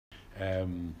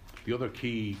The other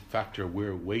key factor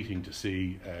we're waiting to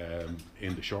see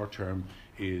in the short term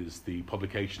is the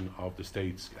publication of the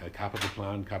state's capital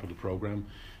plan, capital programme.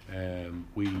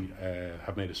 We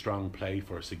have made a strong play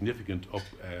for a significant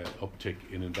uptick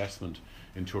in investment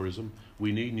in tourism.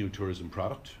 We need new tourism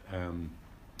product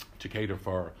to cater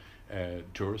for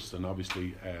tourists, and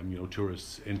obviously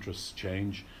tourists' interests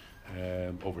change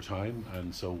over time,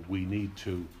 and so we need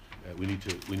to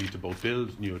both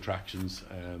build new attractions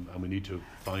and we need to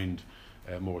find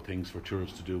more things for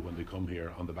tourists to do when they come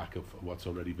here on the back of what's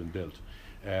already been built.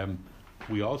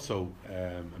 We also,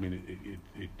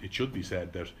 it should be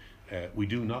said that we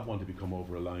do not want to become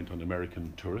over-reliant on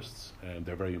American tourists.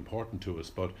 They're very important to us,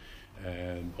 but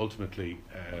ultimately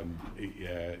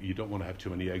you don't want to have too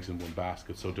many eggs in one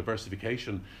basket. So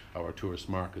diversification of our tourist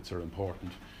markets are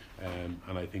important,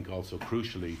 and I think also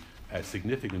crucially a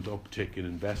significant uptick in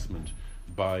investment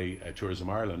by Tourism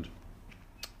Ireland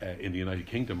in the United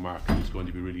Kingdom market is going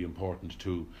to be really important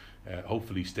to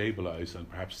hopefully stabilise and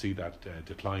perhaps see that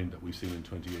decline that we've seen in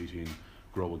 2018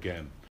 grow again.